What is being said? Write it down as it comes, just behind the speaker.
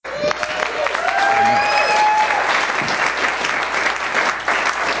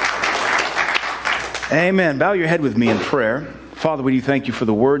Amen. Bow your head with me in prayer. Father, we do thank you for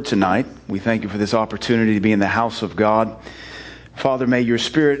the word tonight. We thank you for this opportunity to be in the house of God. Father, may your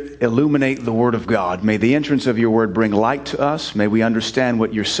Spirit illuminate the word of God. May the entrance of your word bring light to us. May we understand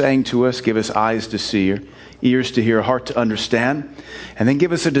what you're saying to us. Give us eyes to see, ears to hear, a heart to understand. And then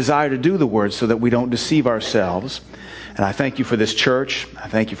give us a desire to do the word so that we don't deceive ourselves. And I thank you for this church. I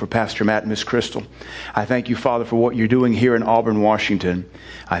thank you for Pastor Matt and Miss Crystal. I thank you, Father, for what you're doing here in Auburn, Washington.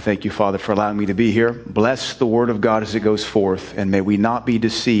 I thank you, Father, for allowing me to be here. Bless the word of God as it goes forth, and may we not be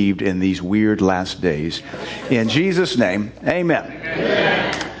deceived in these weird last days. In Jesus' name, amen.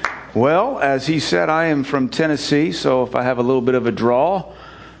 Amen. Well, as he said, I am from Tennessee, so if I have a little bit of a drawl,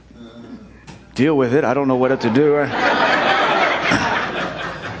 deal with it. I don't know what to do.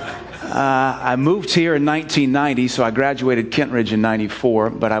 I moved here in 1990, so I graduated Kentridge in 94,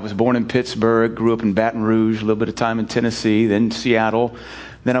 but I was born in Pittsburgh, grew up in Baton Rouge, a little bit of time in Tennessee, then Seattle.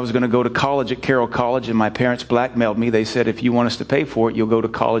 Then I was going to go to college at Carroll College, and my parents blackmailed me. They said, if you want us to pay for it, you'll go to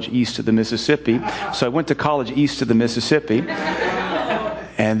college east of the Mississippi. So I went to college east of the Mississippi.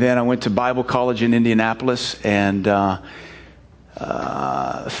 And then I went to Bible college in Indianapolis, and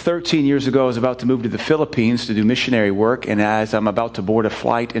 13 years ago, I was about to move to the Philippines to do missionary work, and as I'm about to board a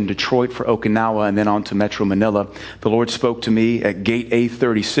flight in Detroit for Okinawa and then on to Metro Manila, the Lord spoke to me at gate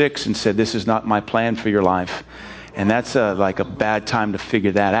A36 and said, this is not my plan for your life. And that's like a bad time to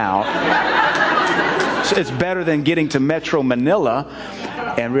figure that out. So it's better than getting to Metro Manila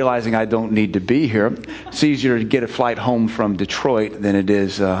and realizing I don't need to be here. It's easier to get a flight home from Detroit than it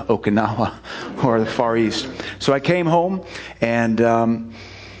is Okinawa or the Far East. So I came home, and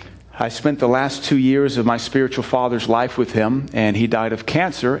I spent the last 2 years of my spiritual father's life with him, and he died of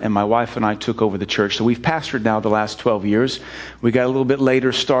cancer, and my wife and I took over the church. So we've pastored now the last 12 years. We got a little bit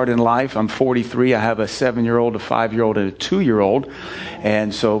later start in life. I'm 43. I have a 7-year-old, a 5-year-old, and a 2-year-old.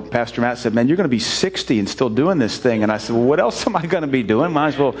 And so Pastor Matt said, man, you're going to be 60 and still doing this thing. And I said, well, what else am I going to be doing?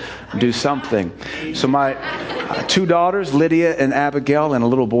 Might as well do something. So my 2 daughters, Lydia and Abigail, and a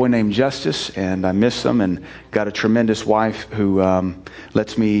little boy named Justice, and I miss them, and got a tremendous wife who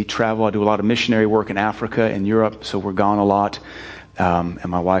lets me travel. I do a lot of missionary work in Africa and Europe, so we're gone a lot. And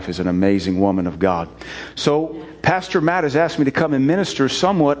my wife is an amazing woman of God. So Pastor Matt has asked me to come and minister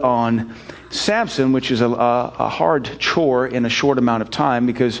somewhat on Samson, which is a hard chore in a short amount of time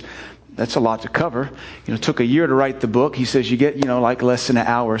because that's a lot to cover. It took a year to write the book. He says you get, like less than an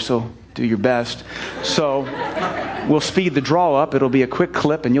hour, so do your best. So we'll speed the draw up. It'll be a quick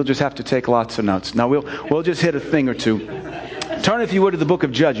clip, and you'll just have to take lots of notes. Now we'll just hit a thing or two. Turn, if you would, to the book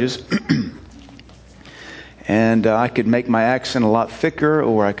of Judges. And I could make my accent a lot thicker,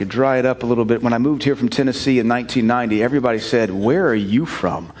 or I could dry it up a little bit. When I moved here from Tennessee in 1990, everybody said, where are you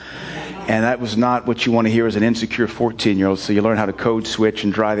from? And that was not what you want to hear as an insecure 14-year-old. So you learn how to code switch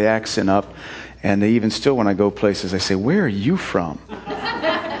and dry the accent up. And even still, when I go places, I say, where are you from?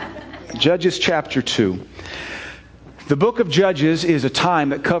 Judges chapter 2. The book of Judges is a time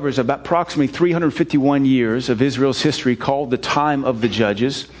that covers about approximately 351 years of Israel's history, called the time of the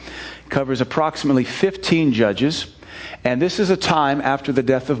Judges. It covers approximately 15 judges. And this is a time after the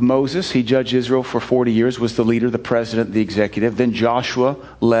death of Moses. He judged Israel for 40 years, was the leader, the president, the executive. Then Joshua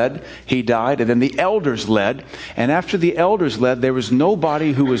led. He died. And then the elders led. And after the elders led, there was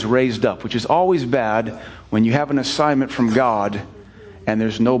nobody who was raised up, which is always bad when you have an assignment from God and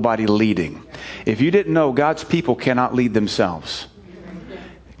there's nobody leading. If you didn't know, God's people cannot lead themselves.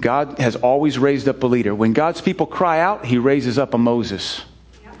 God has always raised up a leader. When God's people cry out, He raises up a Moses.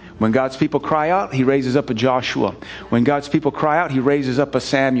 When God's people cry out, He raises up a Joshua. When God's people cry out, He raises up a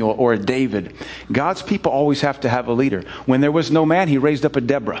Samuel or a David. God's people always have to have a leader. When there was no man, He raised up a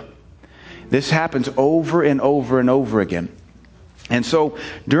Deborah. This happens over and over and over again. And so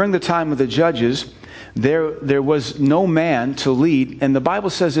during the time of the judges, there was no man to lead. And the Bible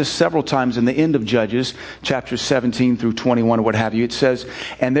says this several times in the end of Judges, chapters 17 through 21 or what have you. It says,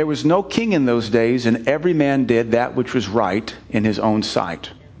 and there was no king in those days, and every man did that which was right in his own sight.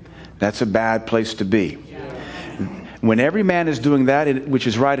 That's a bad place to be. When every man is doing that which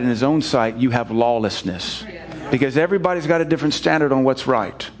is right in his own sight, you have lawlessness. Because everybody's got a different standard on what's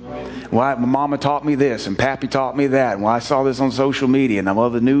right. Well, my mama taught me this, and pappy taught me that. And well, I saw this on social media, and well,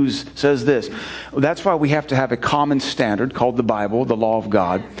 the news says this. Well, that's why we have to have a common standard called the Bible, the law of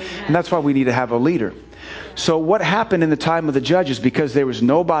God. And that's why we need to have a leader. So what happened in the time of the judges, because there was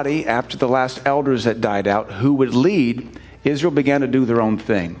nobody after the last elders that died out who would lead, Israel began to do their own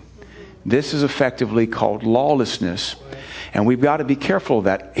thing. This is effectively called lawlessness. And we've got to be careful of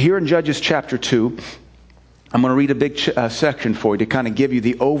that. Here in Judges chapter 2, I'm going to read a big section for you to kind of give you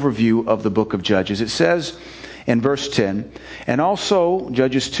the overview of the book of Judges. It says in verse 10, and also,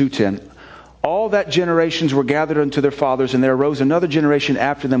 Judges 2:10, All that generations were gathered unto their fathers, and there arose another generation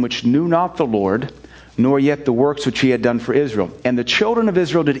after them which knew not the Lord, nor yet the works which he had done for Israel. And the children of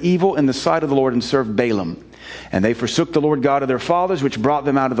Israel did evil in the sight of the Lord, and served Balaam. And they forsook the Lord God of their fathers, which brought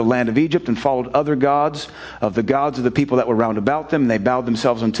them out of the land of Egypt, and followed other gods of the people that were round about them. And they bowed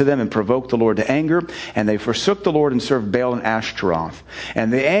themselves unto them, and provoked the Lord to anger. And they forsook the Lord, and served Baal and Ashtaroth.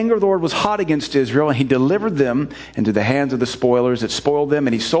 And the anger of the Lord was hot against Israel, and he delivered them into the hands of the spoilers that spoiled them.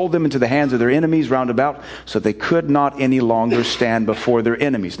 And he sold them into the hands of their enemies round about, so that they could not any longer stand before their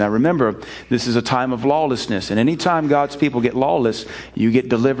enemies. Now remember, this is a time of lawlessness. And any time God's people get lawless, you get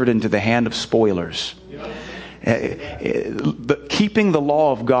delivered into the hand of spoilers. Keeping the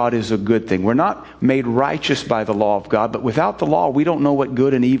law of God is a good thing. We're not made righteous by the law of God, but without the law, we don't know what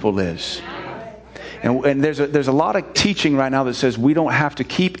good and evil is. And there's a lot of teaching right now that says we don't have to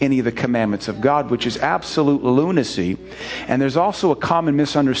keep any of the commandments of God, which is absolute lunacy. And there's also a common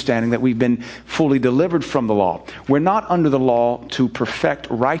misunderstanding that we've been fully delivered from the law. We're not under the law to perfect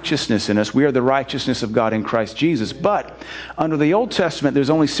righteousness in us. We are the righteousness of God in Christ Jesus. But under the Old Testament, there's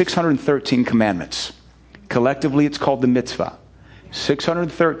only 613 commandments. Collectively, it's called the mitzvah.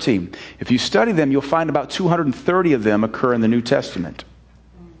 613. If you study them, you'll find about 230 of them occur in the New Testament.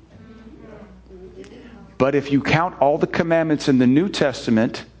 But if you count all the commandments in the New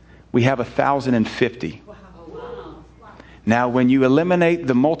Testament, we have 1,050. Now, when you eliminate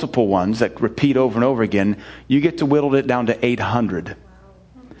the multiple ones that repeat over and over again, you get to whittle it down to 800.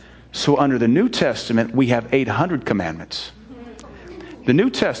 So under the New Testament, we have 800 commandments. The New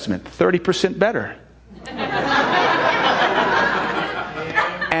Testament, 30% better.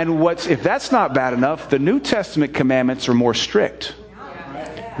 And if that's not bad enough, the New Testament commandments are more strict.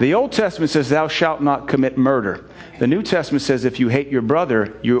 The Old Testament says, thou shalt not commit murder. The New Testament says, if you hate your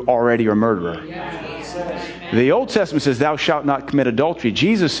brother, you already are a murderer. The Old Testament says, thou shalt not commit adultery.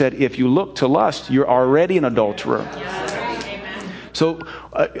 Jesus said, if you look to lust, you're already an adulterer. So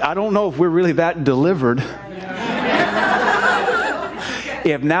I don't know if we're really that delivered.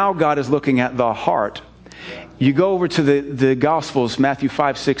 If now God is looking at the heart. You go over to the Gospels, Matthew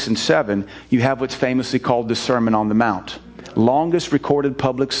 5, 6, and 7, you have what's famously called the Sermon on the Mount. Longest recorded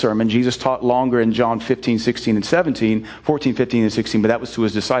public sermon. Jesus taught longer in John 15, 16, and 17, 14, 15, and 16, but that was to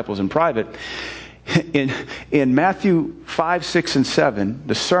his disciples in private. In Matthew 5, 6, and 7,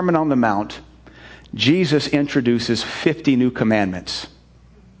 the Sermon on the Mount, Jesus introduces 50 new commandments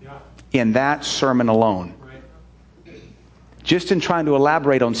in that sermon alone. Just in trying to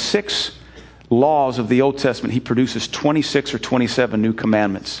elaborate on 6 laws of the Old Testament, he produces 26 or 27 new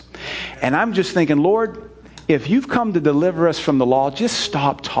commandments. And I'm just thinking, Lord, if you've come to deliver us from the law, just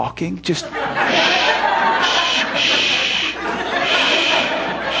stop talking. Just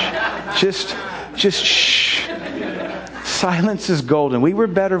shh. Silence is golden. We were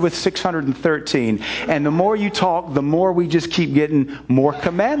better with 613. And the more you talk, the more we just keep getting more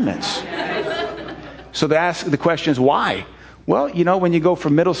commandments. So the question is, why? Well, when you go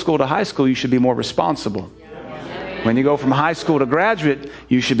from middle school to high school, you should be more responsible. When you go from high school to graduate,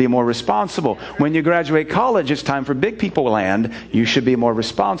 you should be more responsible. When you graduate college, it's time for big people land. You should be more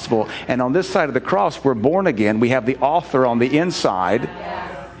responsible. And on this side of the cross, we're born again. We have the author on the inside.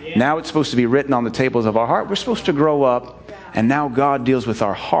 Now it's supposed to be written on the tables of our heart. We're supposed to grow up, and now God deals with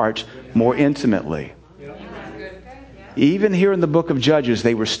our heart more intimately. Even here in the book of Judges,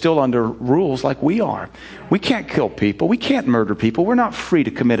 they were still under rules like we are. We can't kill people. We can't murder people. We're not free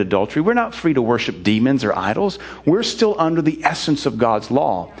to commit adultery. We're not free to worship demons or idols. We're still under the essence of God's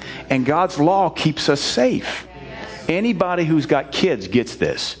law. And God's law keeps us safe. Anybody who's got kids gets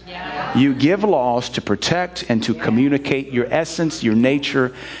this. You give laws to protect and to communicate your essence, your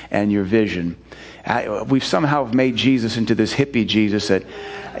nature, and your vision. We've somehow made Jesus into this hippie Jesus that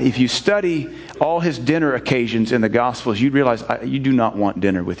if you study all his dinner occasions in the Gospels, you'd realize you do not want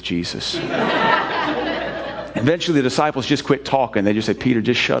dinner with Jesus. Eventually the disciples just quit talking. They just say, Peter,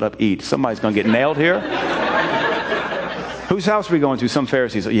 just shut up, eat. Somebody's going to get nailed here. Whose house are we going to? Some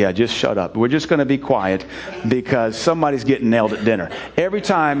Pharisees. Yeah, just shut up. We're just going to be quiet because somebody's getting nailed at dinner. Every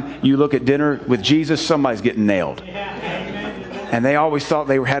time you look at dinner with Jesus, somebody's getting nailed. And they always thought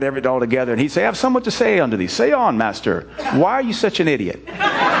they had it all together. And he'd say, I have somewhat to say unto thee. Say on, master. Why are you such an idiot?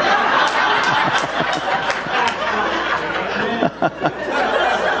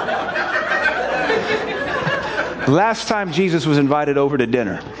 Last time Jesus was invited over to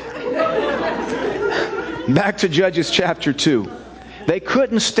dinner. Back to Judges chapter 2. They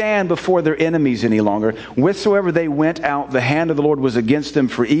couldn't stand before their enemies any longer. Whithersoever they went out, the hand of the Lord was against them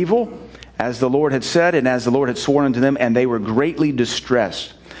for evil, as the Lord had said, and as the Lord had sworn unto them, and they were greatly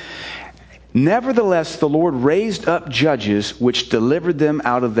distressed. Nevertheless, the Lord raised up judges which delivered them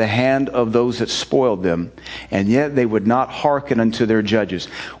out of the hand of those that spoiled them, and yet they would not hearken unto their judges.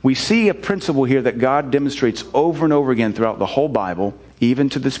 We see a principle here that God demonstrates over and over again throughout the whole Bible, even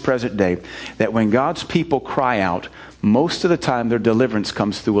to this present day, that when God's people cry out, most of the time their deliverance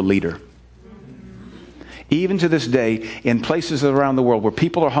comes through a leader. Even to this day, in places around the world where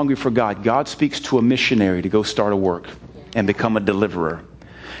people are hungry for God, God speaks to a missionary to go start a work and become a deliverer.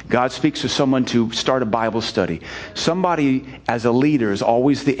 God speaks to someone to start a Bible study. Somebody as a leader is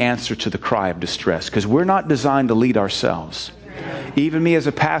always the answer to the cry of distress, because we're not designed to lead ourselves. Even me as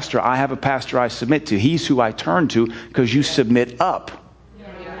a pastor, I have a pastor I submit to. He's who I turn to, because you submit up.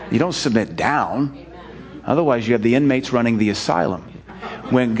 You don't submit down. Otherwise, you have the inmates running the asylum.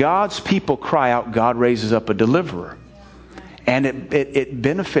 When God's people cry out, God raises up a deliverer. And it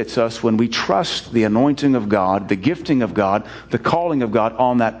benefits us when we trust the anointing of God, the gifting of God, the calling of God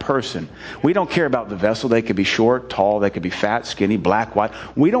on that person. We don't care about the vessel. They could be short, tall, they could be fat, skinny, black, white.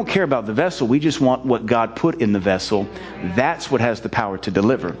 We don't care about the vessel. We just want what God put in the vessel. That's what has the power to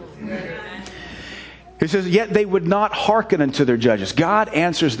deliver. He says, yet they would not hearken unto their judges. God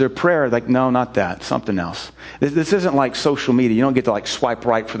answers their prayer like, no, not that, something else. This isn't like social media. You don't get to like swipe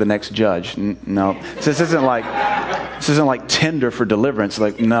right for the next judge. No. This isn't like Tinder for deliverance.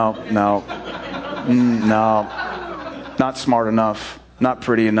 Like, no. Not smart enough. Not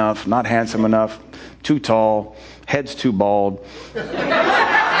pretty enough. Not handsome enough. Too tall. Head's too bald.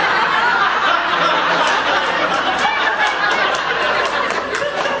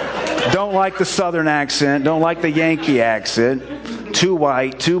 Don't like the Southern accent. Don't like the Yankee accent. Too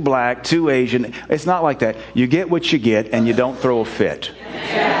white, too black, too Asian. It's not like that. You get what you get, and you don't throw a fit.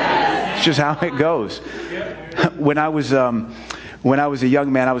 It's just how it goes. When I was a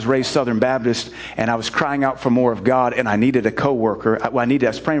young man, I was raised Southern Baptist, and I was crying out for more of God, and I needed a co-worker. I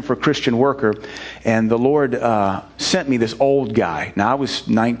was praying for a Christian worker, and the Lord sent me this old guy. Now, I was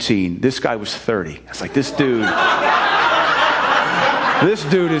 19. This guy was 30. I was like, this dude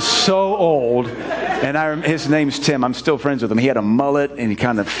is so old. And his name's Tim. I'm still friends with him. He had a mullet and he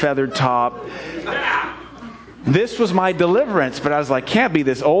kind of feathered top. This was my deliverance, but I was like, can't be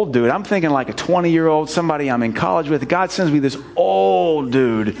this old dude. I'm thinking like a 20-year-old, somebody I'm in college with. God sends me this old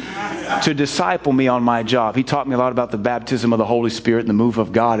dude to disciple me on my job. He taught me a lot about the baptism of the Holy Spirit and the move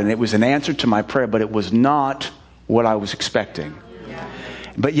of God, and it was an answer to my prayer, but it was not what I was expecting.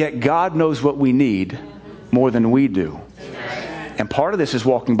 But yet God knows what we need more than we do. And part of this is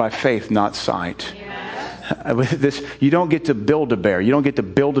walking by faith, not sight. You don't get to build a bear. You don't get to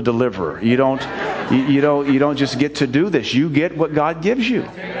build a deliverer. You don't just get to do this. You get what God gives you.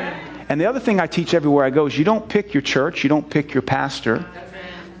 And the other thing I teach everywhere I go is you don't pick your church. You don't pick your pastor.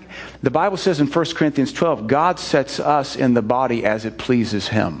 The Bible says in 1 Corinthians 12, God sets us in the body as it pleases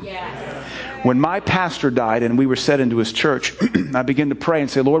Him. When my pastor died and we were set into his church, I began to pray and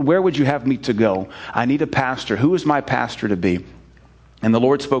say, Lord, where would you have me to go? I need a pastor. Who is my pastor to be? And the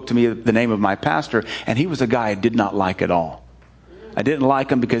Lord spoke to me the name of my pastor, and he was a guy I did not like at all. I didn't like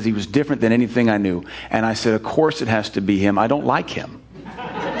him because he was different than anything I knew. And I said, of course it has to be him. I don't like him.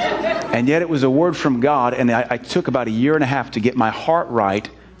 And yet it was a word from God, and I took about a year and a half to get my heart right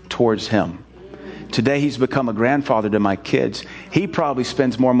towards him. Today he's become a grandfather to my kids. He probably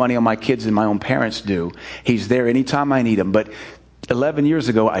spends more money on my kids than my own parents do. He's there anytime I need him. But 11 years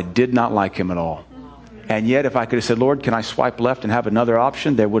ago, I did not like him at all. And yet, if I could have said, Lord, can I swipe left and have another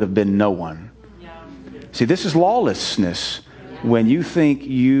option? There would have been no one. See, this is lawlessness. When you think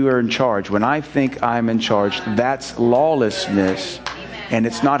you are in charge, when I think I'm in charge, that's lawlessness. And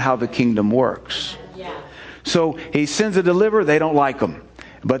it's not how the kingdom works. So he sends a deliverer. They don't like him.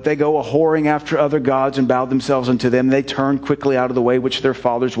 But they go a-whoring after other gods and bow themselves unto them. They turn quickly out of the way which their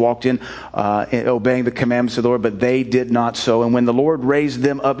fathers walked in obeying the commandments of the Lord. But they did not so. And when the Lord raised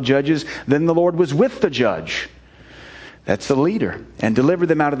them up judges, then the Lord was with the judge. That's the leader. And delivered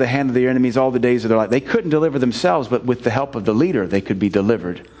them out of the hand of their enemies all the days of their life. They couldn't deliver themselves, but with the help of the leader, they could be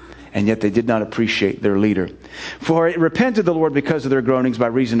delivered. And yet they did not appreciate their leader. For it repented the Lord because of their groanings by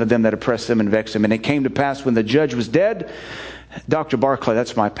reason of them that oppressed them and vexed them. And it came to pass when the judge was dead, Dr. Barclay,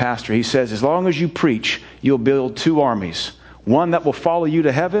 that's my pastor, he says, as long as you preach, you'll build two armies. One that will follow you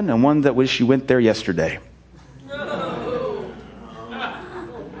to heaven and one that wish you went there yesterday.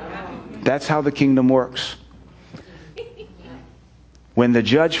 That's how the kingdom works. When the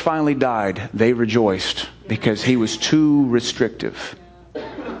judge finally died, they rejoiced because he was too restrictive.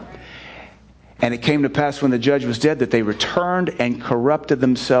 And it came to pass when the judge was dead that they returned and corrupted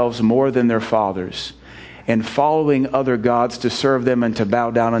themselves more than their fathers. and following other gods to serve them and to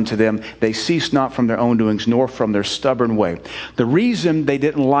bow down unto them. They cease not from their own doings, nor from their stubborn way. The reason they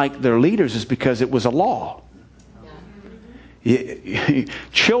didn't like their leaders is because it was a law.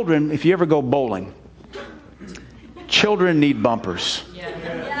 Children, if you ever go bowling, children need bumpers.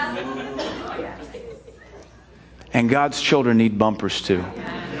 And God's children need bumpers too.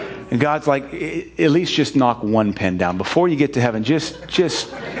 And God's like, at least just knock one pin down. Before you get to heaven, just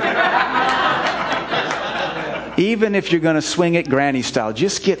even if you're going to swing it granny style,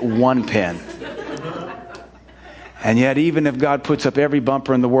 just get one pin. And yet, even if God puts up every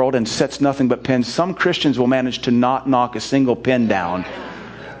bumper in the world and sets nothing but pins, some Christians will manage to not knock a single pin down.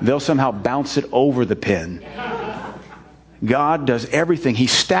 They'll somehow bounce it over the pin. God does everything. He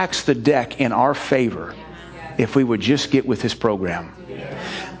stacks the deck in our favor if we would just get with His program.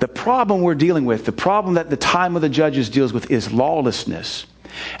 The problem we're dealing with, the problem that the time of the judges deals with, is lawlessness.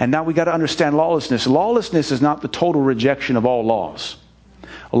 And now we got to understand lawlessness. Lawlessness is not the total rejection of all laws.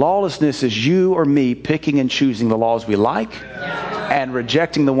 Lawlessness is you or me picking and choosing the laws we like and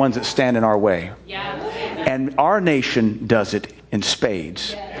rejecting the ones that stand in our way. And our nation does it in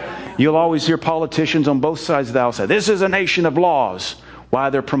spades. You'll always hear politicians on both sides of the aisle say, this is a nation of laws,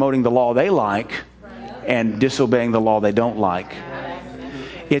 while they're promoting the law they like and disobeying the law they don't like.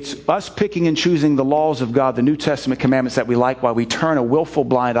 It's us picking and choosing the laws of God, the New Testament commandments that we like, while we turn a willful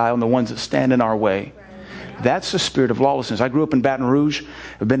blind eye on the ones that stand in our way. That's the spirit of lawlessness. I grew up in Baton Rouge.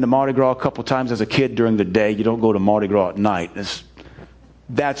 I've been to Mardi Gras a couple times as a kid during the day. You don't go to Mardi Gras at night.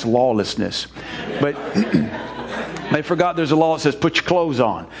 That's lawlessness. But they forgot there's a law that says put your clothes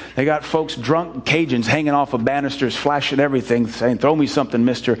on. They got folks, drunk Cajuns, hanging off of banisters, flashing everything, saying, throw me something,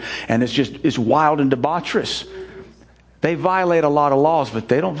 mister. And it's wild and debaucherous. They violate a lot of laws, but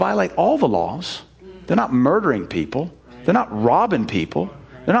they don't violate all the laws. They're not murdering people. They're not robbing people.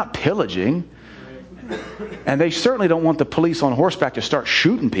 They're not pillaging. And they certainly don't want the police on horseback to start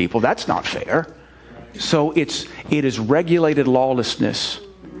shooting people. That's not fair. So it is regulated lawlessness,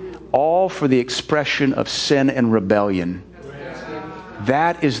 all for the expression of sin and rebellion.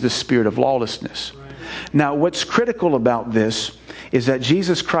 That is the spirit of lawlessness. Now, what's critical about this is that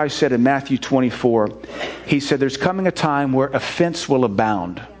Jesus Christ said in Matthew 24, He said, there's coming a time where offense will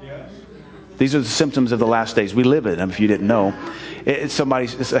abound. These are the symptoms of the last days. We live in them, if you didn't know. Somebody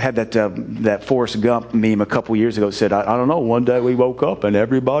had that Forrest Gump meme a couple years ago that said, I don't know, one day we woke up and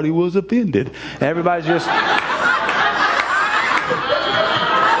everybody was offended. And everybody's just...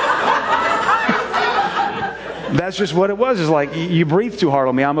 That's just what it was. It's like, you breathe too hard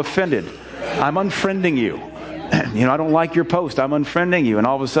on me, I'm offended. I'm unfriending you. I don't like your post, I'm unfriending you. And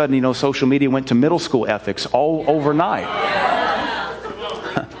all of a sudden, social media went to middle school ethics all overnight.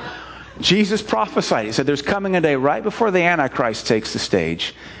 Jesus prophesied. He said there's coming a day right before the Antichrist takes the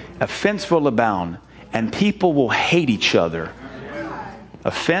stage. Offense will abound and people will hate each other.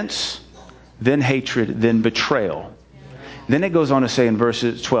 Offense, then hatred, then betrayal. Then it goes on to say in verse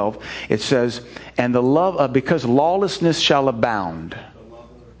 12, it says, and the love because lawlessness shall abound,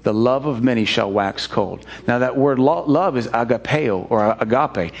 the love of many shall wax cold. Now that word love is agapeo or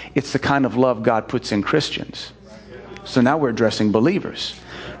agape. It's the kind of love God puts in Christians. So now we're addressing believers.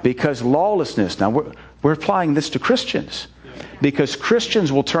 Because lawlessness, now we're applying this to Christians. Because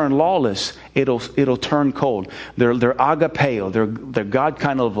Christians will turn lawless, it'll turn cold. Their agapeo, their God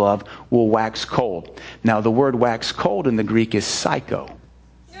kind of love will wax cold. Now the word wax cold in the Greek is psycho.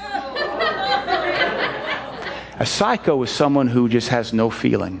 A psycho is someone who just has no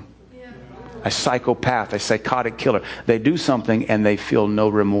feeling. A psychopath, a psychotic killer. They do something and they feel no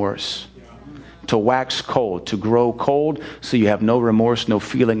remorse. To wax cold, to grow cold, so you have no remorse, no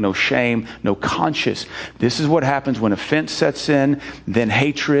feeling, no shame, no conscience. This is what happens when offense sets in, then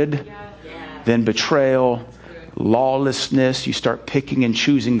hatred, then betrayal, lawlessness. You start picking and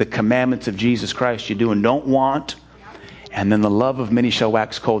choosing the commandments of Jesus Christ you do and don't want. And then the love of many shall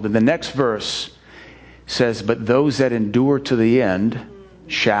wax cold. And the next verse says, but those that endure to the end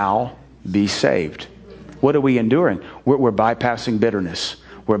shall be saved. What are we enduring? We're bypassing bitterness.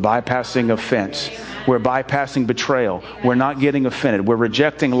 We're bypassing offense. We're bypassing betrayal. We're not getting offended. We're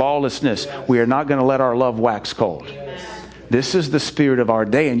rejecting lawlessness. We are not going to let our love wax cold. This is the spirit of our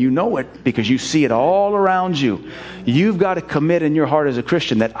day, and you know it because you see it all around you. You've got to commit in your heart as a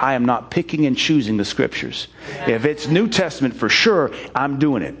Christian that I am not picking and choosing the Scriptures. If it's New Testament, for sure, I'm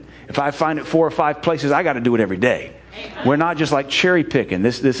doing it. If I find it 4 or 5 places, I got to do it every day. We're not just like cherry picking.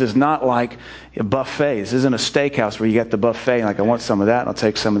 This is not like a buffet. This isn't a steakhouse where you get the buffet and like, I want some of that and I'll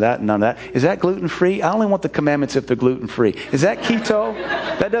take some of that and none of that. Is that gluten free? I only want the commandments if they're gluten free. Is that keto?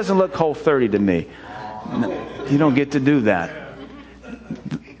 That doesn't look Whole30 to me. You don't get to do that.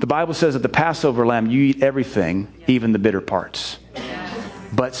 The Bible says that the Passover lamb, you eat everything, even the bitter parts.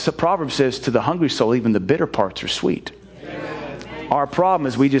 But Proverbs says to the hungry soul, even the bitter parts are sweet. Our problem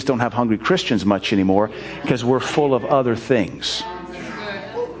is we just don't have hungry Christians much anymore because we're full of other things.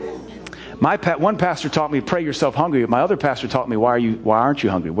 One pastor taught me, pray yourself hungry. My other pastor taught me, why aren't you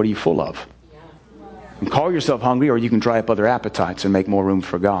hungry? What are you full of? And call yourself hungry, or you can dry up other appetites and make more room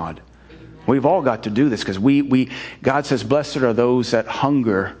for God. We've all got to do this because God says, blessed are those that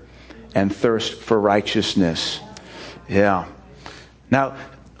hunger and thirst for righteousness. Yeah. Now,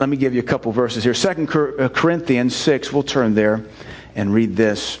 let me give you a couple verses here. 2 Corinthians 6, we'll turn there and read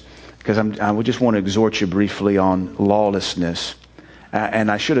this because I just want to exhort you briefly on lawlessness.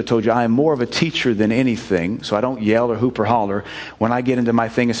 And I should have told you, I am more of a teacher than anything, so I don't yell or hoop or holler. When I get into my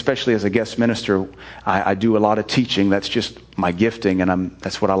thing, especially as a guest minister, I do a lot of teaching. That's just my gifting, and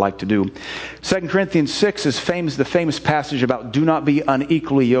that's what I like to do. 2 Corinthians 6 is the famous passage about do not be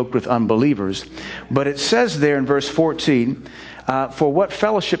unequally yoked with unbelievers. But it says there in verse 14, for what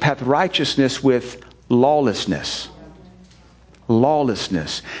fellowship hath righteousness with lawlessness?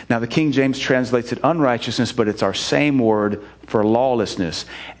 Lawlessness. Now the King James translates it unrighteousness, but it's our same word for lawlessness.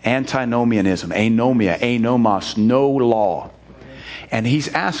 Antinomianism, anomia, anomos, no law. And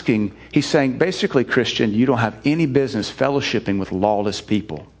he's saying, basically, Christian, you don't have any business fellowshipping with lawless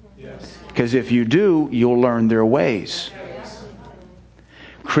people. Because if you do, you'll learn their ways.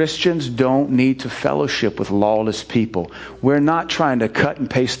 Christians don't need to fellowship with lawless people. We're not trying to cut and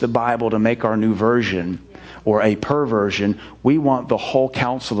paste the Bible to make our new version or a perversion. We want the whole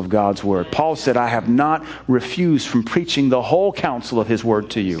counsel of God's Word. Paul said, I have not refused from preaching the whole counsel of His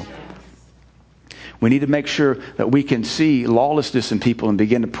Word to you. We need to make sure that we can see lawlessness in people and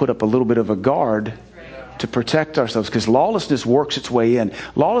begin to put up a little bit of a guard to protect ourselves, because lawlessness works its way in.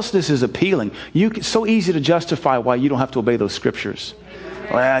 Lawlessness is appealing. It's so easy to justify why you don't have to obey those scriptures.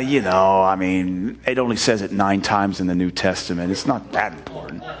 Well, it only says it 9 times in the New Testament. It's not that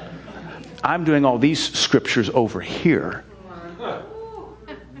important. I'm doing all these scriptures over here.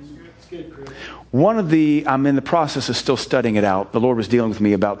 I'm in the process of still studying it out. The Lord was dealing with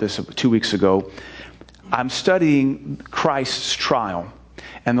me about this 2 weeks ago. I'm studying Christ's trial.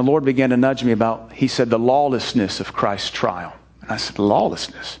 And the Lord began to nudge me he said, the lawlessness of Christ's trial. And I said,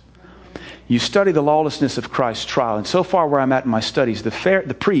 lawlessness? You study the lawlessness of Christ's trial. And so far where I'm at in my studies, the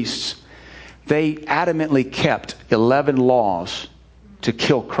priests, they adamantly kept 11 laws to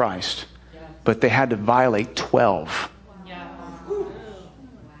kill Christ. But they had to violate 12.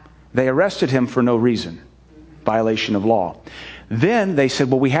 They arrested him for no reason. Violation of law. Then they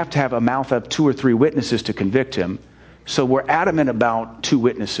said, well, we have to have a mouth of 2 or 3 witnesses to convict him. So we're adamant about 2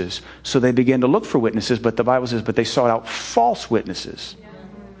 witnesses. So they began to look for witnesses, but the Bible says, but they sought out false witnesses.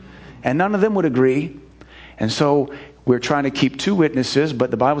 And none of them would agree. And so we're trying to keep 2 witnesses, but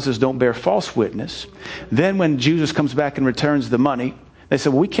the Bible says don't bear false witness. Then when Jesus comes back and returns the money, they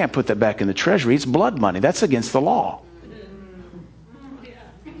said, well, we can't put that back in the treasury. It's blood money. That's against the law.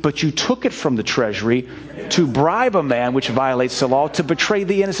 But you took it from the treasury to bribe a man, which violates the law, to betray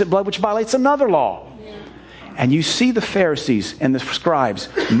the innocent blood, which violates another law. And you see the Pharisees and the scribes,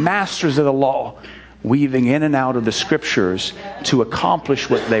 masters of the law, weaving in and out of the scriptures to accomplish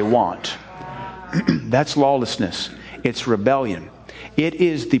what they want. That's lawlessness. It's rebellion. It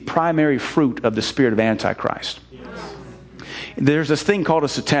is the primary fruit of the spirit of Antichrist. There's this thing called a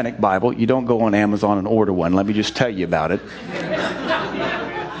Satanic Bible. You don't go on Amazon and order one. Let me just tell you about it.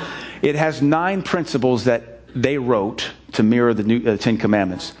 It has 9 principles that they wrote to mirror the 10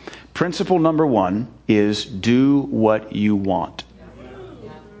 Commandments. Principle number 1 is do what you want.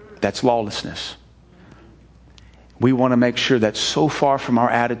 That's lawlessness. We want to make sure that's so far from our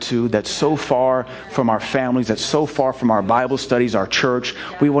attitude, that's so far from our families, that's so far from our Bible studies, our church.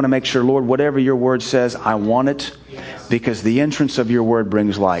 We want to make sure, Lord, whatever your word says, I want it, because the entrance of your word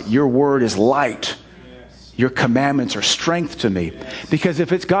brings light. Your word is light. Your commandments are strength to me. Because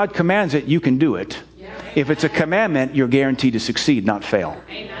if it's God commands it, you can do it. If it's a commandment, you're guaranteed to succeed, not fail.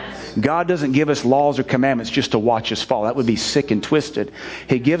 God doesn't give us laws or commandments just to watch us fall. That would be sick and twisted.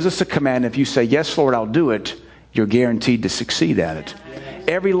 He gives us a command. If you say, yes, Lord, I'll do it, you're guaranteed to succeed at it.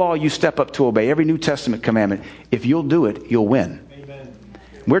 Every law you step up to obey, every New Testament commandment, if you'll do it, you'll win.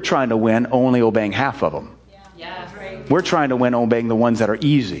 We're trying to win only obeying half of them. We're trying to win obeying the ones that are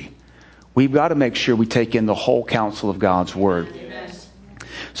easy. We've got to make sure we take in the whole counsel of God's word.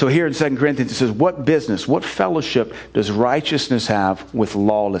 So here in 2 Corinthians it says, what business, what fellowship does righteousness have with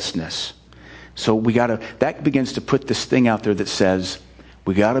lawlessness? So that begins to put this thing out there that says,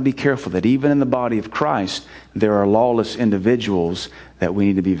 we got to be careful that even in the body of Christ, there are lawless individuals that we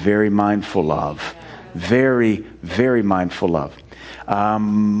need to be very mindful of. Very, very mindful of.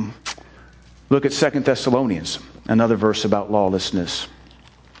 Look at 2 Thessalonians, another verse about lawlessness.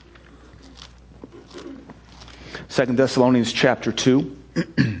 2 Thessalonians chapter 2.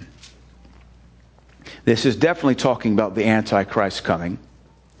 This is definitely talking about the Antichrist coming.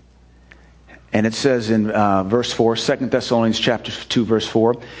 And it says in verse 4, 2 Thessalonians chapter 2, verse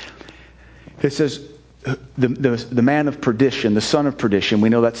 4, it says, the man of perdition, the son of perdition, we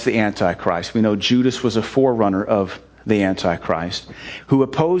know that's the Antichrist. We know Judas was a forerunner of the Antichrist, who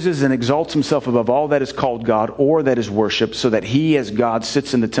opposes and exalts himself above all that is called God or that is worshipped, so that he as God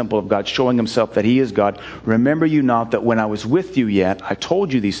sits in the temple of God, showing himself that he is God. Remember you not that when I was with you yet, I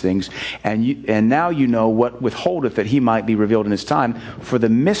told you these things, and now you know what withholdeth that he might be revealed in his time. For the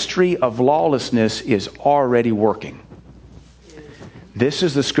mystery of lawlessness is already working. This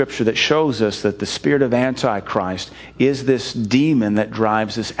is the scripture that shows us that the spirit of Antichrist is this demon that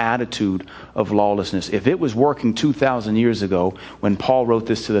drives this attitude of lawlessness. If it was working 2,000 years ago when Paul wrote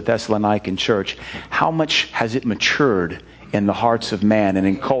this to the Thessalonican church, how much has it matured in the hearts of man and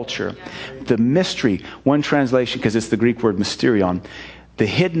in culture? The mystery, one translation, because it's the Greek word mysterion, the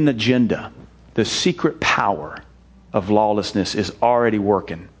hidden agenda, the secret power of lawlessness is already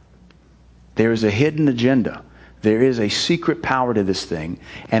working. There is a hidden agenda. There is a secret power to this thing,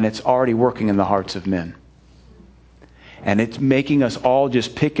 and it's already working in the hearts of men. And it's making us all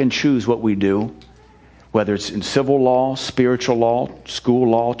just pick and choose what we do, whether it's in civil law, spiritual law, school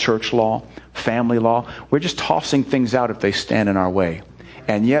law, church law, family law. We're just tossing things out if they stand in our way.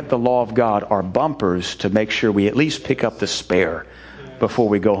 And yet the law of God are bumpers to make sure we at least pick up the spare before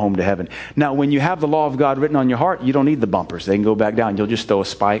we go home to heaven. Now, when you have the law of God written on your heart, you don't need the bumpers. They can go back down. You'll just throw a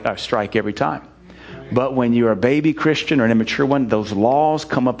strike every time. But when you're a baby Christian or an immature one, those laws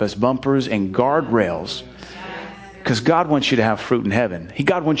come up as bumpers and guardrails. Because God wants you to have fruit in heaven.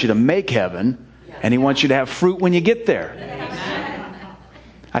 God wants you to make heaven, and He wants you to have fruit when you get there.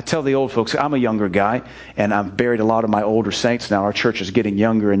 I tell the old folks, I'm a younger guy, and I've buried a lot of my older saints now. Our church is getting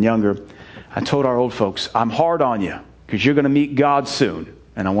younger and younger. I told our old folks, I'm hard on you, because you're going to meet God soon,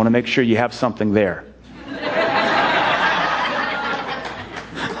 and I want to make sure you have something there.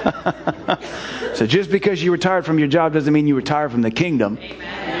 So just because you retired from your job doesn't mean you retired from the kingdom.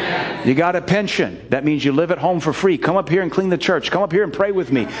 Amen. You got a pension. That means you live at home for free. Come up here and clean the church. Come up here and pray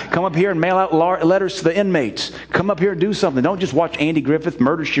with me. Come up here and mail out letters to the inmates. Come up here and do something. Don't just watch Andy Griffith,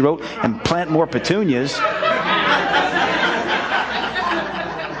 Murder, She Wrote, and plant more petunias.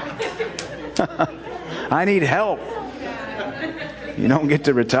 I need help. You don't get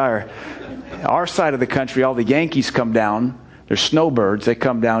to retire. Our side of the country, all the Yankees come down. They're snowbirds. They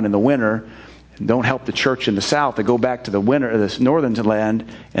come down in the winter and don't help the church in the south. They go back to the winter, this northern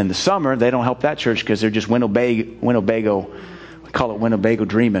land in the summer. They don't help that church because they're just Winnebago. We call it Winnebago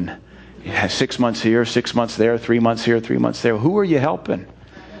dreaming. You have 6 months here, 6 months there, 3 months here, 3 months there. Who are you helping?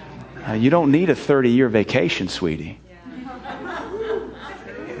 You don't need a 30-year vacation, sweetie.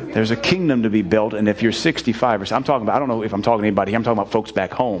 There's a kingdom to be built, and if you're 65 or so, I don't know if I'm talking to anybody. I'm talking about folks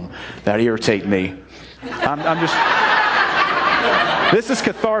back home that irritate me. I'm just... This is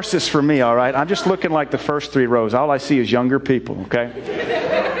catharsis for me, all right? I'm just looking like the first 3 rows. All I see is younger people, okay?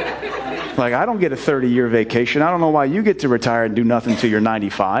 Like, I don't get a 30-year vacation. I don't know why you get to retire and do nothing till you're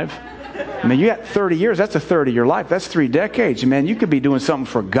 95. I mean, you got 30 years. That's a third of your life. That's 3 decades. Man, you could be doing something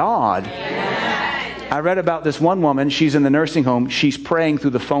for God. I read about this one woman. She's in the nursing home. She's praying through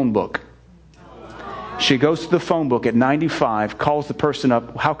the phone book. She goes to the phone book at 95, calls the person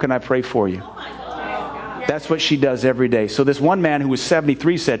up. How can I pray for you? That's what she does every day. So this one man who was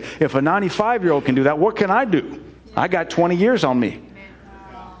 73 said, if a 95-year-old can do that, what can I do? I got 20 years on me.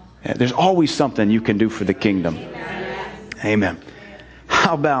 There's always something you can do for the kingdom. Amen.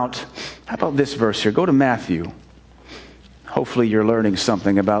 How about this verse here? Go to Matthew. Hopefully you're learning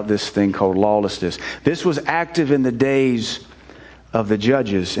something about this thing called lawlessness. This was active in the days of the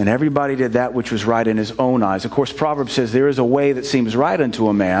judges, and everybody did that which was right in his own eyes. Of course, Proverbs says, there is a way that seems right unto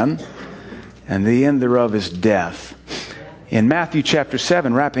a man, and the end thereof is death. In Matthew chapter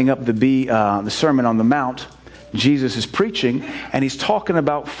 7, wrapping up the Sermon on the Mount, Jesus is preaching, and he's talking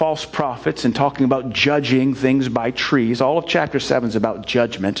about false prophets and talking about judging things by trees. All of chapter 7 is about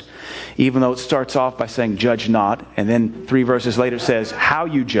judgment, even though it starts off by saying, judge not, and then 3 verses later it says, how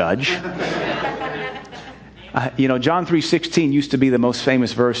you judge. John 3:16 used to be the most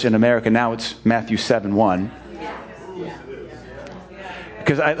famous verse in America. Now it's Matthew 7:1.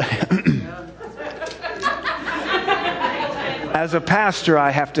 Because as a pastor, I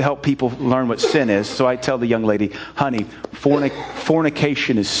have to help people learn what sin is. So I tell the young lady, honey,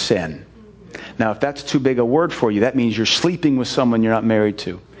 fornication is sin. Now, if that's too big a word for you, that means you're sleeping with someone you're not married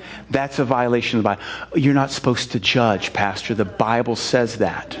to. That's a violation of the Bible. You're not supposed to judge, Pastor. The Bible says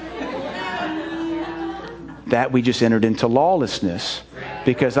that. That we just entered into lawlessness.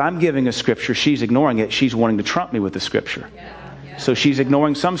 Because I'm giving a scripture, she's ignoring it. She's wanting to trump me with the scripture. So she's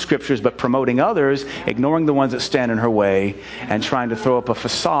ignoring some scriptures, but promoting others, ignoring the ones that stand in her way, and trying to throw up a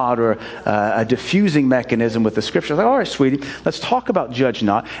facade or a diffusing mechanism with the scripture. Like, all right, sweetie, let's talk about judge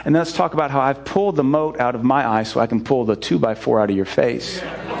not, and then let's talk about how I've pulled the mote out of my eye so I can pull the 2x4 out of your face.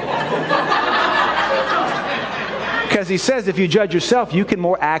 Because he says if you judge yourself, you can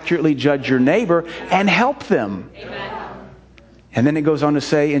more accurately judge your neighbor and help them. Amen. And then it goes on to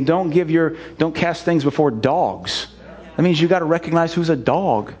say, and don't cast things before dogs. That means you got to recognize who's a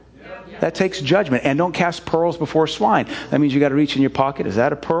dog. That takes judgment. And don't cast pearls before swine. That means you got to reach in your pocket. Is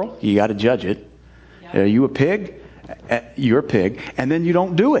that a pearl? You got to judge it. Are you a pig? You're a pig. And then you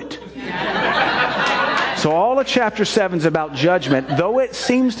don't do it. So all of chapter 7 is about judgment, though it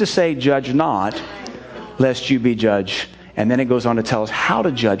seems to say judge not, lest you be judged. And then it goes on to tell us how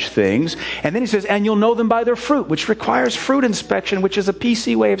to judge things. And then he says, and you'll know them by their fruit, which requires fruit inspection, which is a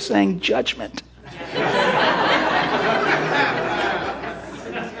PC way of saying judgment.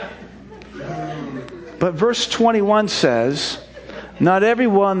 But verse 21 says, not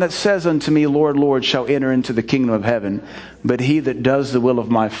everyone that says unto me, Lord, Lord, shall enter into the kingdom of heaven, but he that does the will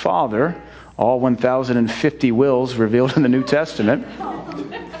of my Father, all 1,050 wills revealed in the New Testament.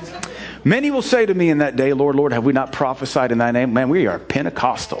 Many will say to me in that day, Lord, Lord, have we not prophesied in thy name? Man, we are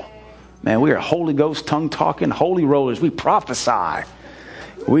Pentecostal. Man, we are Holy Ghost, tongue-talking, holy rollers. We prophesy.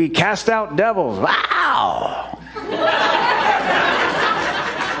 We cast out devils. Wow!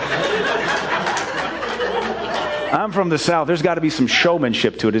 I'm from the South. There's got to be some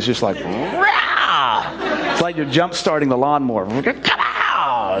showmanship to it. It's just like, rah! It's like you're jump-starting the lawnmower. Come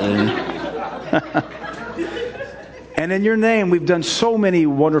on! And in your name, we've done so many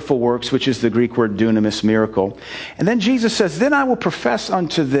wonderful works, which is the Greek word dunamis, miracle. And then Jesus says, then I will profess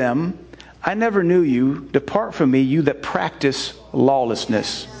unto them, I never knew you. Depart from me, you that practice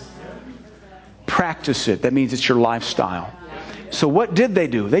lawlessness. Practice it. That means it's your lifestyle. So what did they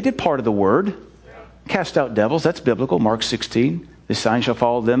do? They did part of the word. Cast out devils. That's biblical. Mark 16. This sign shall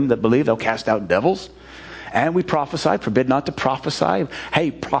follow them that believe. They'll cast out devils. And we prophesied, forbid not to prophesy. Hey,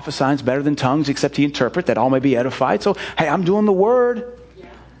 prophesying's better than tongues, except he interpret, that all may be edified. So, hey, I'm doing the word.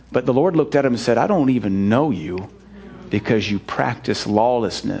 But the Lord looked at him and said, I don't even know you because you practice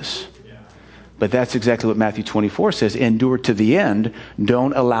lawlessness. But that's exactly what Matthew 24 says. Endure to the end.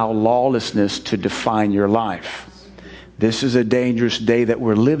 Don't allow lawlessness to define your life. This is a dangerous day that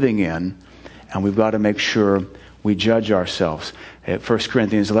we're living in, and we've got to make sure we judge ourselves. 1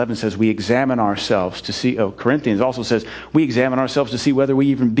 Corinthians 11 says we examine ourselves to see. Corinthians also says we examine ourselves to see whether we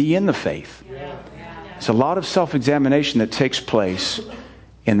even be in the faith. It's a lot of self-examination that takes place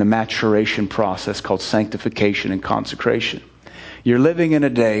in the maturation process called sanctification and consecration. You're living in a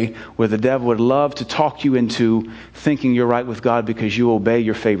day where the devil would love to talk you into thinking you're right with God because you obey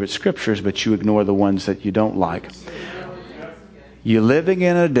your favorite scriptures, but you ignore the ones that you don't like. You're living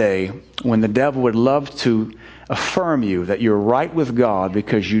in a day when the devil would love to affirm you that you're right with God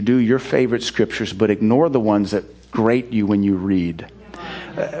because you do your favorite scriptures, but ignore the ones that grate you when you read.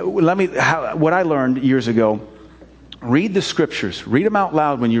 What I learned years ago, read the scriptures. Read them out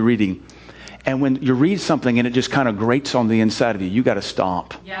loud when you're reading. And when you read something and it just kind of grates on the inside of you, you got to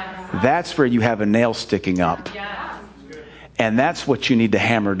stop. Yes. That's where you have a nail sticking up. Yes. And that's what you need to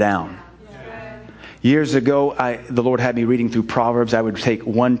hammer down. Years ago, the Lord had me reading through Proverbs. I would take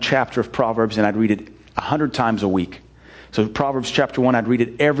one chapter of Proverbs and I'd read it 100 times a week. So Proverbs chapter 1, I'd read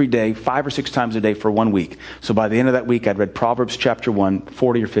it every day, 5 or 6 times a day for 1 week. So by the end of that week, I'd read Proverbs chapter 1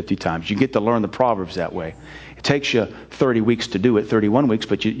 40 or 50 times. You get to learn the Proverbs that way. It takes you 30 weeks to do it, 31 weeks,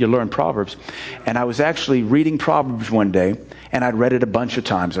 but you learn Proverbs. And I was actually reading Proverbs one day, and I'd read it a bunch of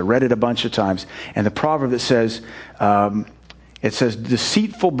times. And the proverb that says, it says,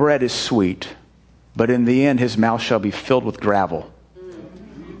 deceitful bread is sweet, but in the end his mouth shall be filled with gravel.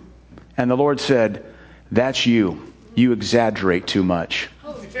 And the Lord said, that's you. You exaggerate too much.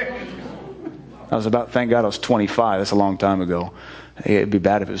 Thank God I was 25. That's a long time ago. It'd be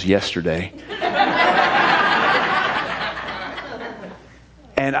bad if it was yesterday.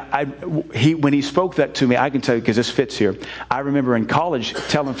 And when he spoke that to me, I can tell you because this fits here. I remember in college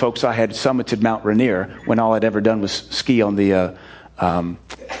telling folks I had summited Mount Rainier when all I'd ever done was ski on the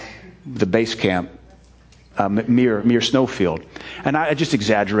base camp, Muir Snowfield. And I just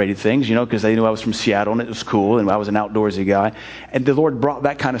exaggerated things, because they knew I was from Seattle and it was cool and I was an outdoorsy guy. And the Lord brought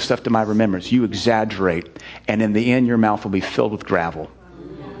that kind of stuff to my remembrance. You exaggerate, and in the end your mouth will be filled with gravel.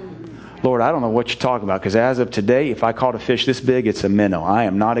 Lord, I don't know what you're talking about, because as of today, if I caught a fish this big, it's a minnow. I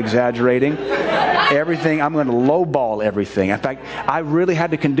am not exaggerating. Everything, I'm going to lowball everything. In fact, I really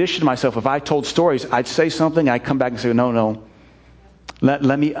had to condition myself. If I told stories, I'd say something, I'd come back and say, no. Let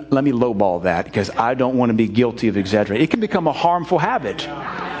me lowball that, because I don't want to be guilty of exaggerating. It can become a harmful habit.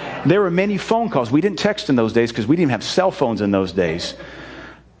 There were many phone calls. We didn't text in those days because we didn't even have cell phones in those days.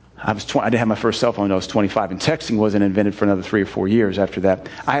 I didn't have my first cell phone when I was 25, and texting wasn't invented for another 3 or 4 years after that.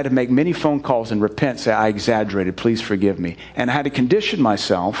 I had to make many phone calls and repent, say, I exaggerated, please forgive me. And I had to condition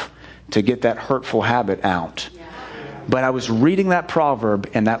myself to get that hurtful habit out. But I was reading that proverb,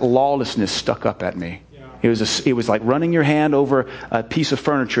 and that lawlessness stuck up at me. It was like running your hand over a piece of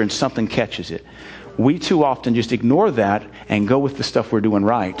furniture and something catches it. We too often just ignore that and go with the stuff we're doing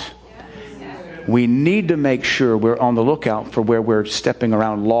right. We need to make sure we're on the lookout for where we're stepping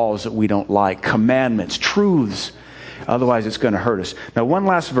around laws that we don't like, commandments, truths. Otherwise, it's going to hurt us. Now, one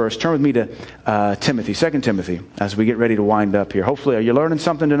last verse. Turn with me to Timothy, 2 Timothy, as we get ready to wind up here. Hopefully, are you learning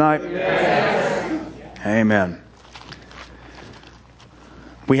something tonight? Yes. Amen.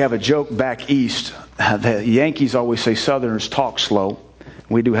 We have a joke back east. The Yankees always say Southerners talk slow.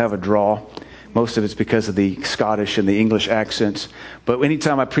 We do have a draw. Most of it's because of the Scottish and the English accents. But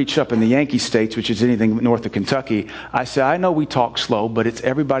anytime I preach up in the Yankee states, which is anything north of Kentucky, I say, I know we talk slow, but it's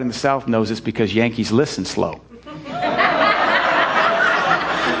everybody in the South knows it's because Yankees listen slow.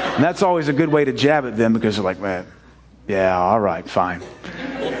 And that's always a good way to jab at them, because they're like, man, yeah, all right, fine.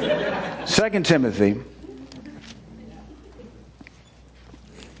 2 Timothy.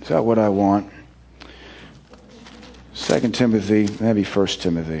 Is that what I want? 2 Timothy, maybe 1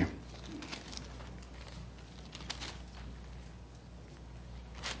 Timothy.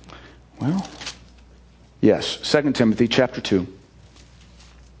 Well, yes, 2 Timothy chapter 2.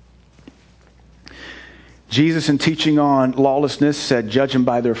 Jesus, in teaching on lawlessness, said, judge them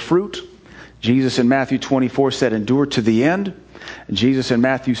by their fruit. Jesus in Matthew 24 said, endure to the end. Jesus in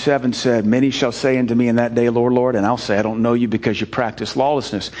Matthew 7 said, many shall say unto me in that day, Lord, Lord, and I'll say, I don't know you because you practice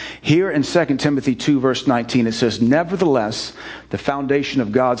lawlessness. Here in 2 Timothy 2 verse 19, it says, nevertheless, the foundation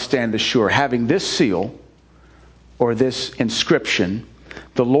of God standeth sure, having this seal, or this inscription,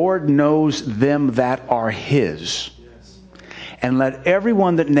 the Lord knows them that are his. And let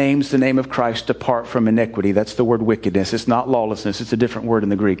everyone that names the name of Christ depart from iniquity. That's the word wickedness. It's not lawlessness. It's a different word in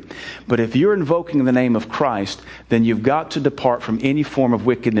the Greek. But if you're invoking the name of Christ, then you've got to depart from any form of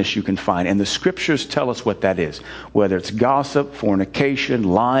wickedness you can find. And the scriptures tell us what that is. Whether it's gossip, fornication,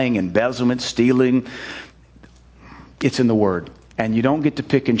 lying, embezzlement, stealing, it's in the word. And you don't get to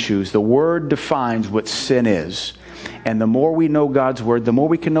pick and choose. The word defines what sin is. And the more we know God's word, the more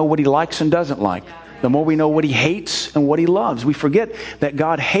we can know what he likes and doesn't like. The more we know what he hates and what he loves. We forget that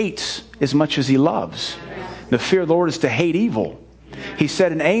God hates as much as he loves. The fear of the Lord is to hate evil. He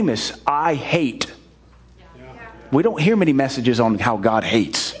said in Amos, I hate. We don't hear many messages on how God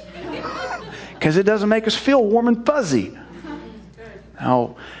hates, because it doesn't make us feel warm and fuzzy.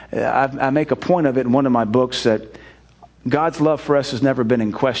 Now, I make a point of it in one of my books that God's love for us has never been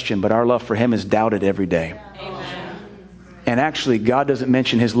in question, but our love for him is doubted every day. And actually, God doesn't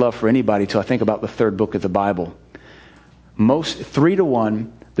mention his love for anybody till I think about the third book of the Bible.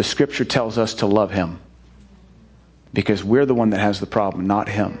 3-1, the scripture tells us to love him, because we're the one that has the problem, not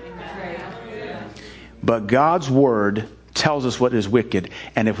him. But God's word tells us what is wicked.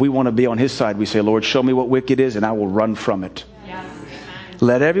 And if we want to be on his side, we say, Lord, show me what wicked is, and I will run from it.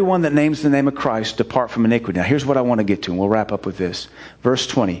 Let everyone that names the name of Christ depart from iniquity. Now, here's what I want to get to, and we'll wrap up with this. Verse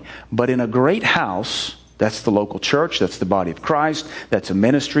 20. But in a great house, that's the local church, that's the body of Christ, that's a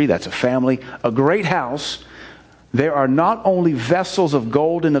ministry, that's a family, a great house, there are not only vessels of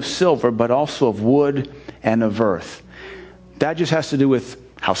gold and of silver, but also of wood and of earth. That just has to do with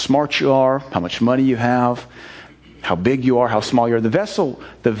how smart you are, how much money you have, how big you are, how small you are. The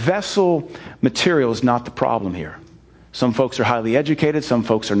vessel material is not the problem here. Some folks are highly educated. Some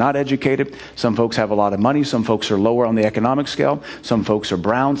folks are not educated. Some folks have a lot of money. Some folks are lower on the economic scale. Some folks are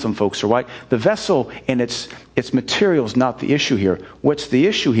brown. Some folks are white. The vessel and its material is not the issue here. What's the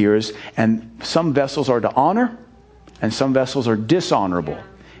issue here is, and some vessels are to honor and some vessels are dishonorable.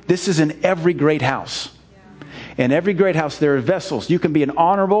 This is in every great house. In every great house there are vessels. You can be an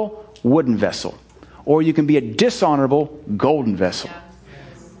honorable wooden vessel, or you can be a dishonorable golden vessel.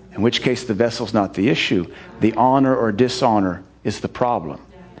 In which case the vessel's not the issue. The honor or dishonor is the problem.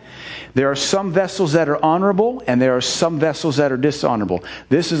 There are some vessels that are honorable, and there are some vessels that are dishonorable.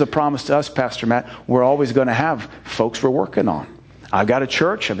 This is a promise to us, Pastor Matt. We're always going to have folks we're working on. I've got a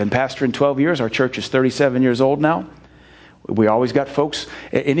church. I've been pastoring 12 years. Our church is 37 years old now. We always got folks,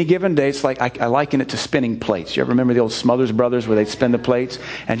 any given day, it's like, I liken it to spinning plates. You ever remember the old Smothers Brothers where they'd spin the plates?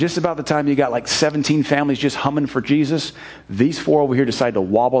 And just about the time you got like 17 families just humming for Jesus, these 4 over here decide to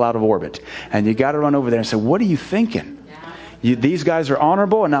wobble out of orbit. And you got to run over there and say, what are you thinking? These guys are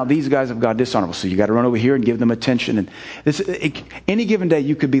honorable, and now these guys have got dishonorable. So you got to run over here and give them attention. And any given day,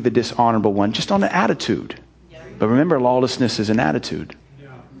 you could be the dishonorable one, just on an attitude. But remember, lawlessness is an attitude.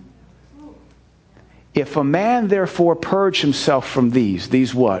 If a man therefore purge himself from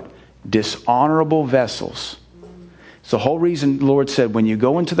these what? Dishonorable vessels. It's the whole reason the Lord said, when you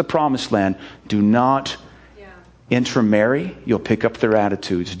go into the promised land, do not intermarry. You'll pick up their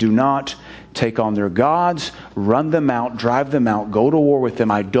attitudes. Do not take on their gods, run them out, drive them out, go to war with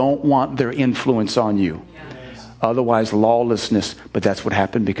them. I don't want their influence on you. Otherwise, lawlessness. But that's what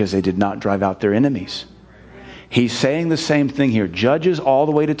happened because they did not drive out their enemies. He's saying the same thing here. Judges all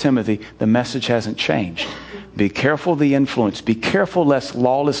the way to Timothy, the message hasn't changed. Be careful of the influence. Be careful lest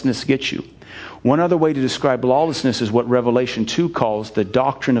lawlessness gets you. One other way to describe lawlessness is what Revelation 2 calls the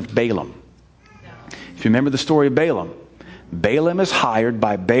doctrine of Balaam. If you remember the story of Balaam, Balaam is hired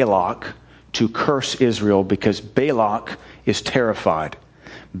by Balak to curse Israel because Balak is terrified.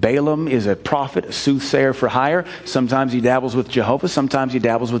 Balaam is a prophet, a soothsayer for hire. Sometimes he dabbles with Jehovah, sometimes he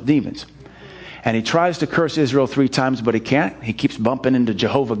dabbles with demons. And he tries to curse Israel 3 times, but he can't. He keeps bumping into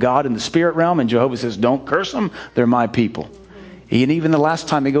Jehovah God in the spirit realm, and Jehovah says, don't curse them, they're my people. And even the last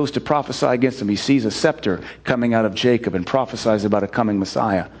time he goes to prophesy against them, he sees a scepter coming out of Jacob and prophesies about a coming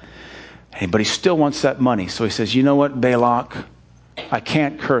Messiah. But he still wants that money. So he says, you know what, Balak, I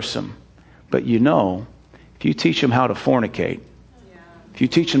can't curse him. But you know, if you teach him how to fornicate, if you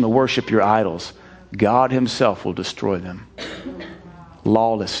teach him to worship your idols, God himself will destroy them.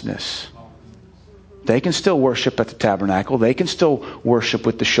 Lawlessness. They can still worship at the tabernacle. They can still worship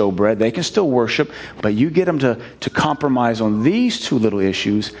with the showbread. They can still worship. But you get them to compromise on these 2 little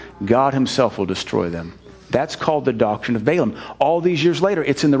issues, God himself will destroy them. That's called the doctrine of Balaam. All these years later,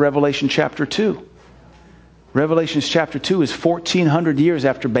 it's in the Revelation chapter 2. Revelation chapter 2 is 1,400 years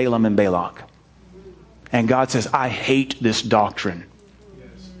after Balaam and Balak. And God says, I hate this doctrine.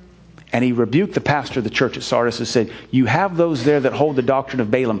 And he rebuked the pastor of the church at Sardis and said, you have those there that hold the doctrine of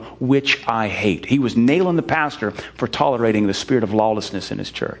Balaam, which I hate. He was nailing the pastor for tolerating the spirit of lawlessness in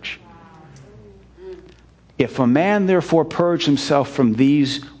his church. If a man therefore purge himself from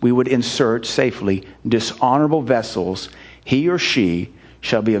these, we would insert safely, dishonorable vessels, he or she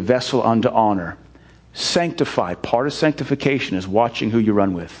shall be a vessel unto honor. Sanctified. Part of sanctification is watching who you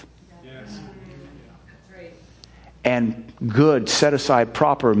run with. And good, set aside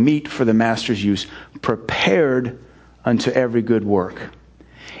proper meat for the master's use, prepared unto every good work.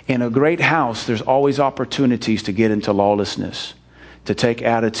 In a great house, there's always opportunities to get into lawlessness, to take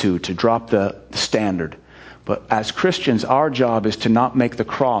attitude, to drop the standard. But as Christians, our job is to not make the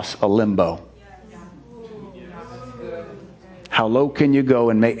cross a limbo. How low can you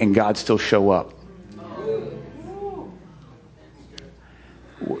go and God still show up?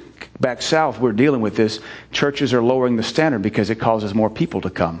 Back south, we're dealing with this. Churches are lowering the standard because it causes more people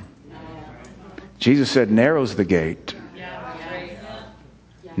to come. Jesus said, narrow's the gate.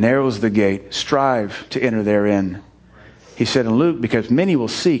 Narrow's the gate. Strive to enter therein. He said in Luke, because many will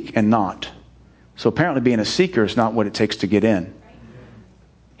seek and not. So apparently being a seeker is not what it takes to get in.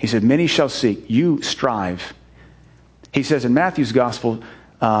 He said, many shall seek. You strive. He says in Matthew's gospel,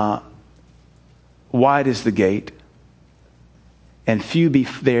 wide is the gate, and few be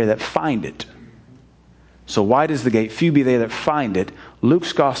there that find it. So wide is the gate, few be they that find it.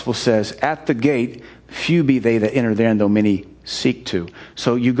 Luke's gospel says, at the gate, few be they that enter therein, though many seek to.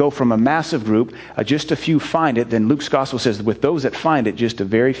 So you go from a massive group, just a few find it. Then Luke's gospel says, with those that find it, just a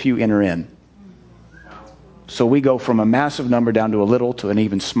very few enter in. So we go from a massive number down to a little to an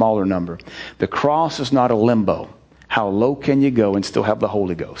even smaller number. The cross is not a limbo. How low can you go and still have the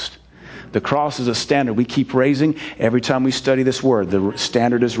Holy Ghost? The cross is a standard we keep raising. Every time we study this word, the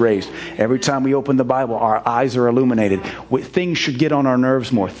standard is raised. Every time we open the Bible, our eyes are illuminated. Things should get on our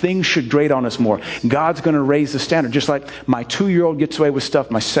nerves more. Things should grate on us more. God's going to raise the standard. Just like my 2-year-old gets away with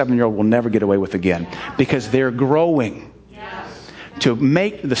stuff, my 7-year-old will never get away with again. Because they're growing. To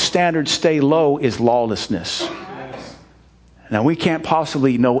make the standard stay low is lawlessness. Now, we can't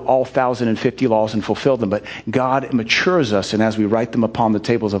possibly know all 1,050 laws and fulfill them, but God matures us, and as we write them upon the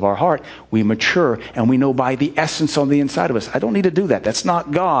tables of our heart, we mature, and we know by the essence on the inside of us. I don't need to do that. That's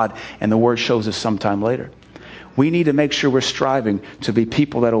not God, and the Word shows us sometime later. We need to make sure we're striving to be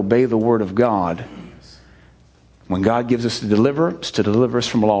people that obey the Word of God. When God gives us to deliver, it's to deliver us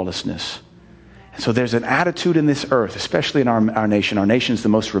from lawlessness. And so there's an attitude in this earth, especially in our nation. Our nation is the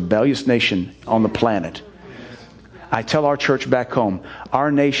most rebellious nation on the planet. I tell our church back home,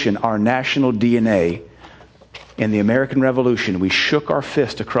 our nation, our national DNA, in the American Revolution, we shook our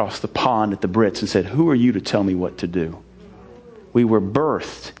fist across the pond at the Brits and said, who are you to tell me what to do? We were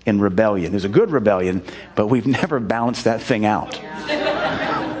birthed in rebellion. There's a good rebellion, but we've never balanced that thing out.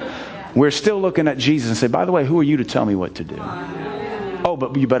 We're still looking at Jesus and say, by the way, who are you to tell me what to do? Oh,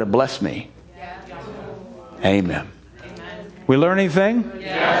 but you better bless me. Amen. We learn anything?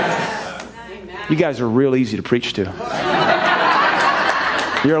 Yes. You guys are real easy to preach to.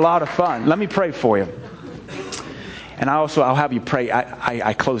 You're a lot of fun. Let me pray for you. And I'll have you pray.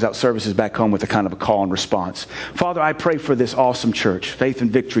 I close out services back home with a kind of a call and response. Father, I pray for this awesome church, Faith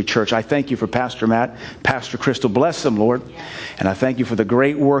and Victory Church. I thank you for Pastor Matt, Pastor Crystal. Bless them, Lord. And I thank you for the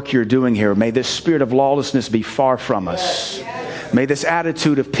great work you're doing here. May this spirit of lawlessness be far from us. May this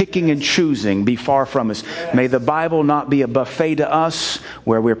attitude of picking and choosing be far from us. May the Bible not be a buffet to us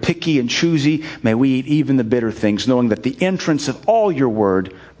where we're picky and choosy. May we eat even the bitter things, knowing that the entrance of all your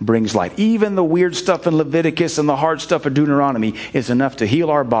word brings light. Even the weird stuff in Leviticus and the hard stuff of Deuteronomy is enough to heal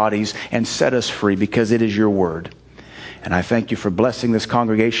our bodies and set us free because it is your word. And I thank you for blessing this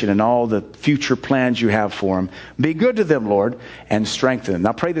congregation and all the future plans you have for them. Be good to them, Lord, and strengthen them.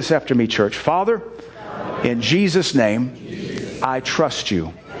 Now pray this after me, church. Father, in Jesus' name, I trust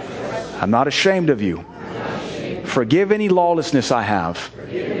you. I'm not ashamed of you. Forgive any lawlessness I have.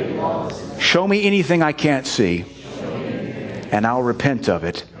 Show me anything I can't see, and I'll repent of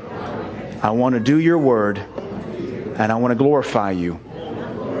it. I want to do your word, and I want to glorify you.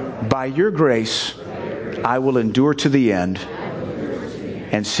 By your grace, I will endure to the end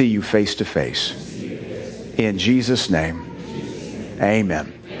and see you face to face. In Jesus' name,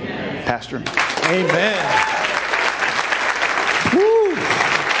 amen. Pastor. Amen.